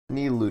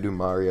Ni ludu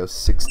Mario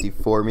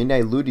 64. Mi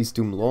ne ludis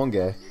dum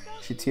longe.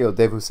 Ĉi tio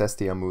devus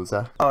esti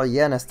amuza. Oh,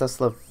 jen estas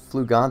la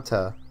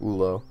fluganta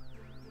ulo.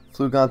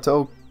 Fluganta,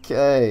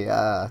 okej.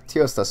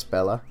 Tio estas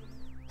bela.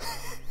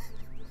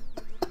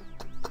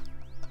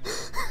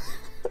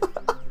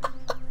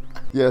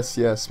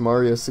 Yes,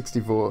 Mario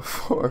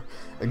 64.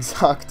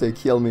 Exacte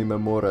kiel mi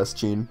memoras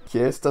ĝin.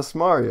 Kie estas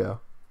Mario?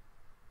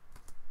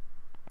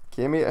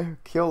 Kiel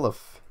la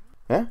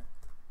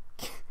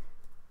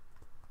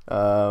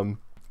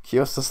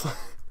Kio estas la...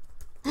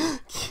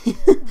 Kie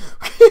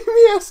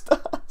mi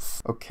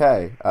estas?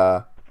 Okay,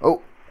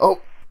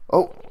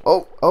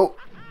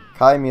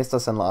 Kai mi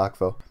estas en la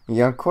akvo.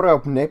 Mi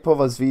ankoraŭ ne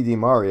povas vidi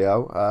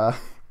Mario.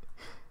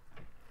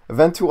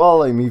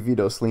 Eventuale mi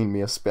vidos lin,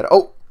 mi esperas.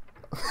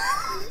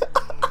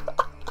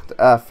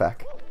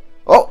 Fuck.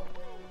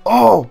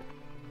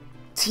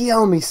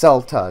 Tiel mi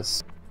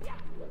saltas.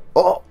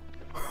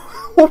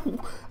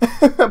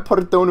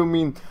 Pardonu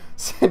min,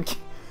 sed...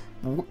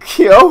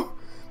 Kio?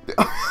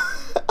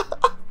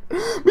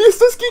 Mi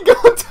estas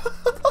giganta!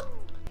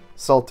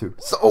 Saltu.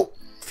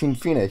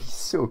 Finfine,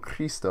 Jesu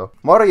Cristo.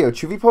 Mario,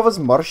 ĉu vi povas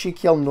marŝi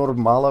kiel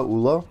normala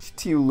ulo?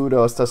 Tiu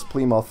ludo estas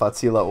pli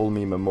malfacila ol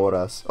mi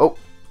memoras.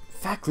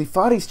 Fak, li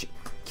faris...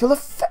 Kio la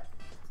fe...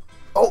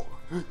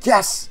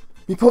 Yes!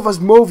 Mi povas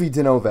movi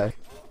denove.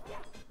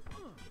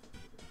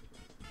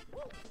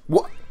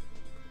 What?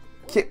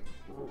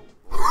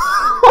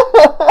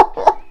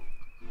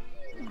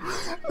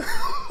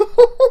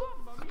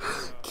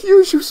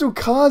 Kio ĵus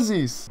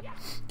okazis?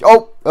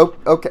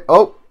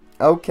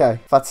 Okay.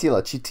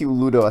 Facila, ĉi tiu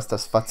ludo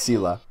estas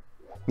facila.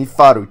 Mi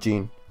faru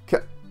ĝin.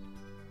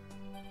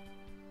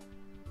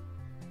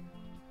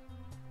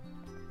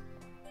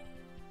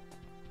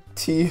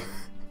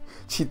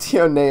 Ĉi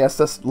tio ne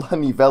estas la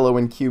nivelo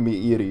en kiu mi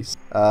iris.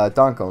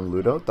 Dankon,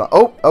 ludo.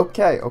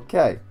 Okay,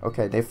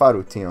 ne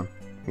faru tion.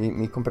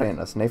 Mi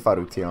komprenas, ne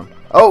faru tion.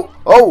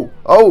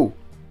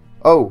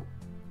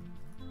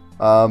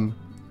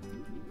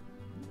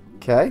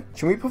 Okay,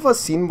 ĉu mi povas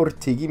sin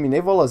mortigi? Mi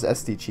ne volas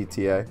esti ĉi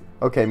tie.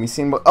 Okay, mi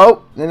sin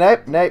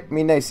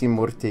mi ne sin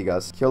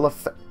mortigas. Kio la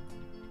fe...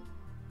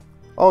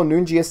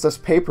 nun ĝi estas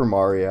Paper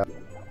Mario.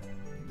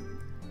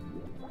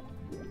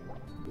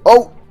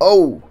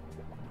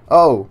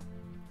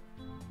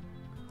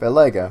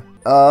 Belega.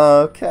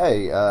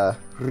 Okay,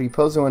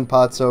 ripozo en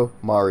paco,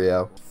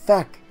 Mario.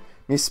 Fek,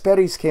 mi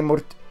esperis ke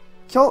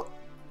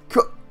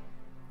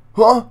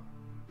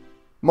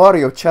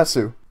Mario,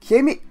 ĉesu.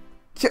 Kie mi...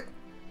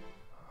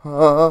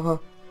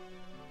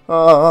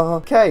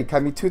 Okay,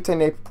 kai mi tute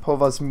ne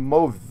povas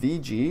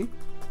movigi.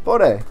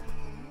 Bone.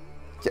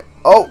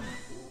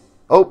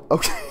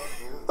 Okay.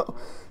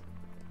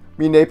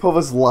 Mi ne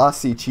povas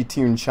lasi ĉi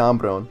tiun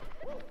ĉambron.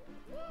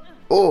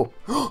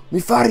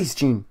 Mi faris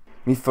ĝin.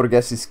 Mi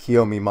forgesis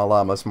kio mi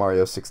malamas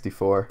Mario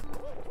 64.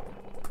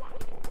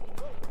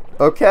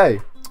 Okay.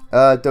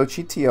 Do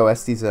ĉi tio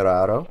estis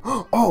eraro.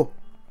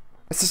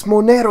 Estas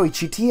moneroj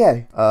ĉi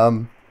tie.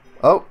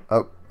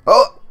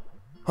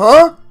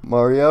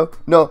 Mario?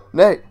 No,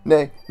 ne.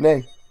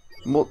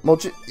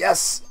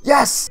 Yes!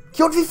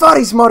 Kion vi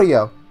faris,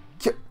 Mario?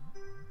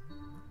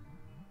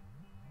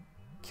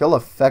 Kio la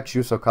fek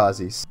ĵus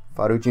okazis?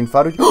 Faru ĝin.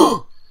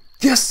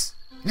 Yes!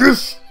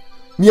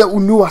 Mia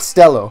unua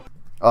stelo.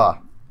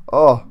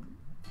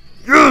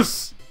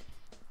 Yes!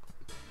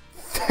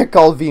 Fek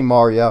al vi,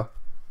 Mario.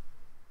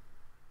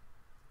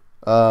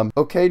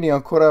 Okay, ni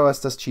ankoraŭ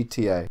estas ĉi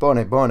tie.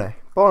 Bone.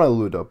 Bona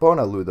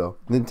ludo.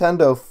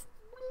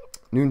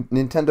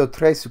 Nintendo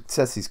tre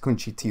sukcesis kun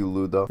ĉi tiu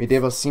ludo. Mi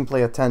devas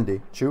simple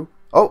atendi, ĉu?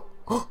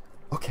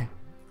 Okay.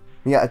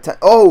 Mia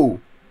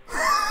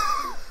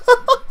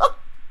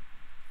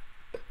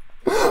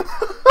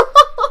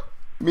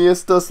Mi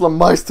estas la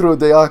majstro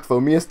de akvo.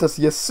 Mi estas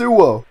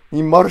Jesuo.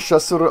 Mi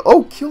marŝas sur...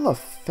 kio la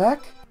fek?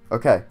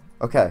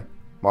 Okay.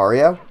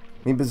 Mario?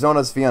 Mi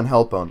bezonas vian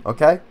helpon,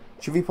 okay?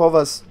 Ĉu vi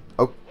povas...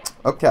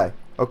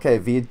 Okay,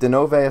 vi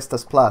denove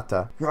estas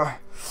plata.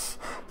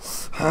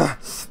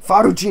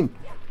 Faru ĝin!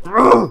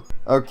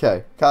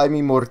 Okay, kai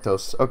mi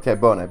mortos. Okay,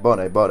 bone.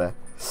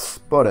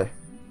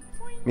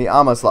 Mi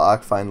amas la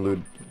akvajn lud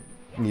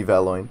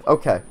nivelojn.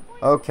 Okay.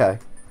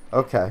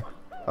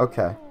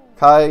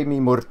 Kai mi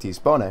mortis.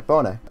 Bone.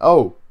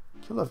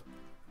 Kio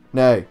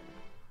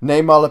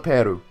ne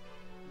malaperu.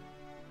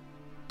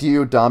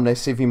 Dio damne,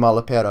 se vi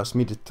malaperas,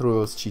 mi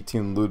detruos ĉi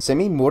tiun lud. Se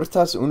mi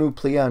mortas unu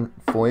plian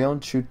fojon,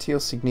 ĉu tio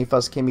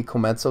signifas ke mi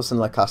komencos en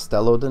la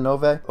kastelo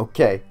denove?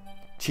 Okay,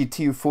 ĉi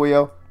tiu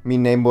fojo mi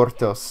ne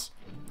mortos.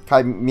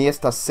 Kai mi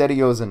estas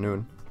serioza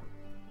nun.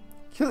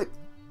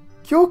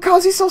 Kio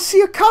okazis al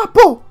sia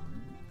kapo?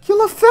 Kio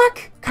la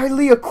fek? Kai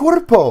lia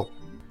korpo?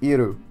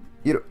 Iru.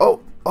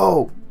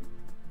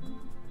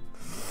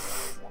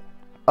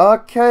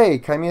 Okay,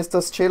 kai mi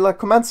estas ĉe la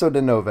komenco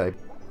denove.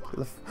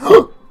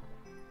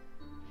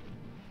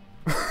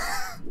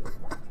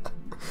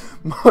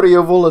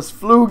 Mario volas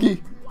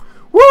flugi.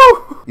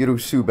 Iru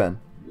suben.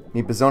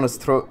 Mi bezonas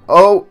tro...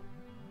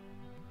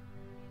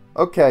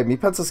 Okay, mi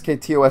pensas ke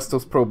tio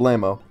estos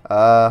problemo.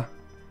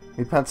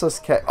 Mi pensas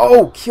ke...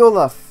 kio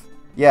la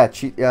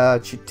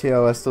Ĉi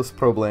tio estos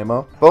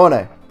problemo.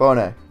 Bone,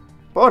 bone.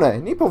 Bone,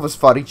 ni povas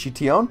fari ĉi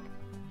tion.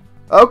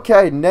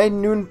 Okay, ne,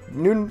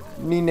 nun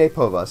ni ne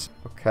povas.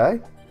 Okay.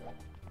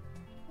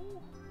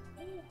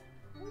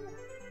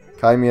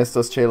 Kai mi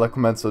estos ĉe la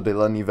komenco de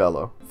la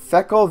nivelo.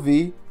 Fek al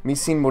vi, mi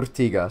sin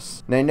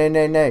mortigas. Ne,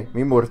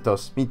 mi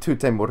mortos. Mi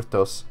tute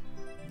mortos.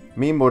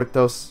 Mi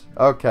mortos.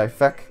 Okay,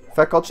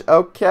 fek al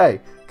okay.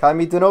 Kai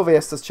mi denove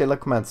estas ĉe la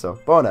komenco.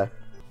 Bone.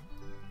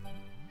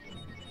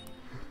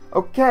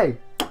 Okay.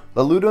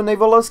 La ludo ne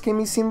volas ke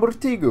mi sin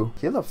mortigu.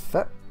 Kiel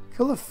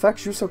la fek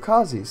ĵus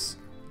okazis?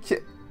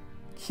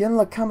 Kien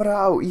la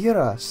kamerao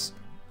iras?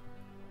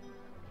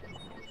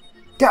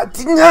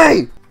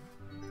 Ne!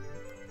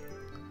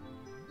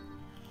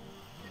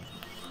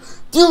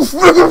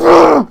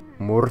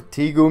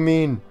 Mortigu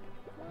min.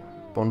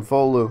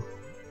 Bonvolu.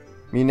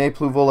 Mi ne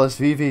plu volas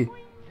vivi.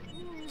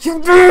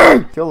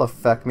 Kiel la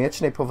fek, mi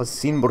eĉ ne povas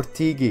sin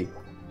mortigi.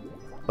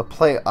 La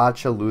plej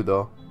aĉa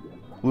ludo.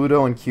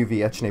 Ludo en kiu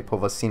vi eĉ ne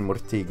povas sin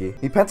mortigi.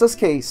 Mi pensas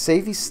ke se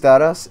vi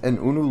staras en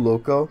unu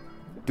loko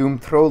dum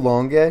tro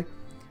longe,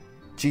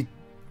 ĝi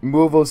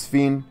movos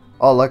vin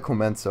al la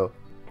komenco.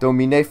 Do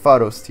mi ne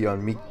faros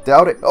tion. Mi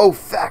daŭre... Oh,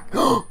 fek!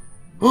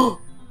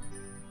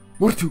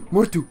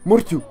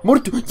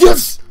 Mortu!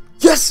 Yes!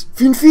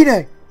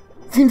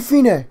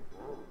 Finfine!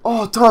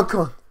 Oh,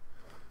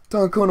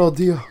 dankon al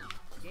Dio.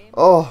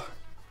 Oh.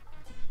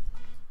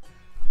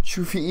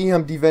 Ĉu vi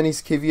iam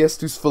divenis ke vi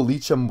estus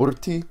feliĉa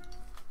morti?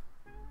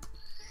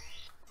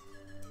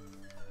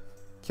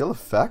 Kiel la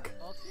fek?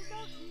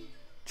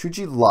 Ĉu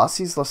ĝi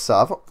lasis la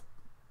savon?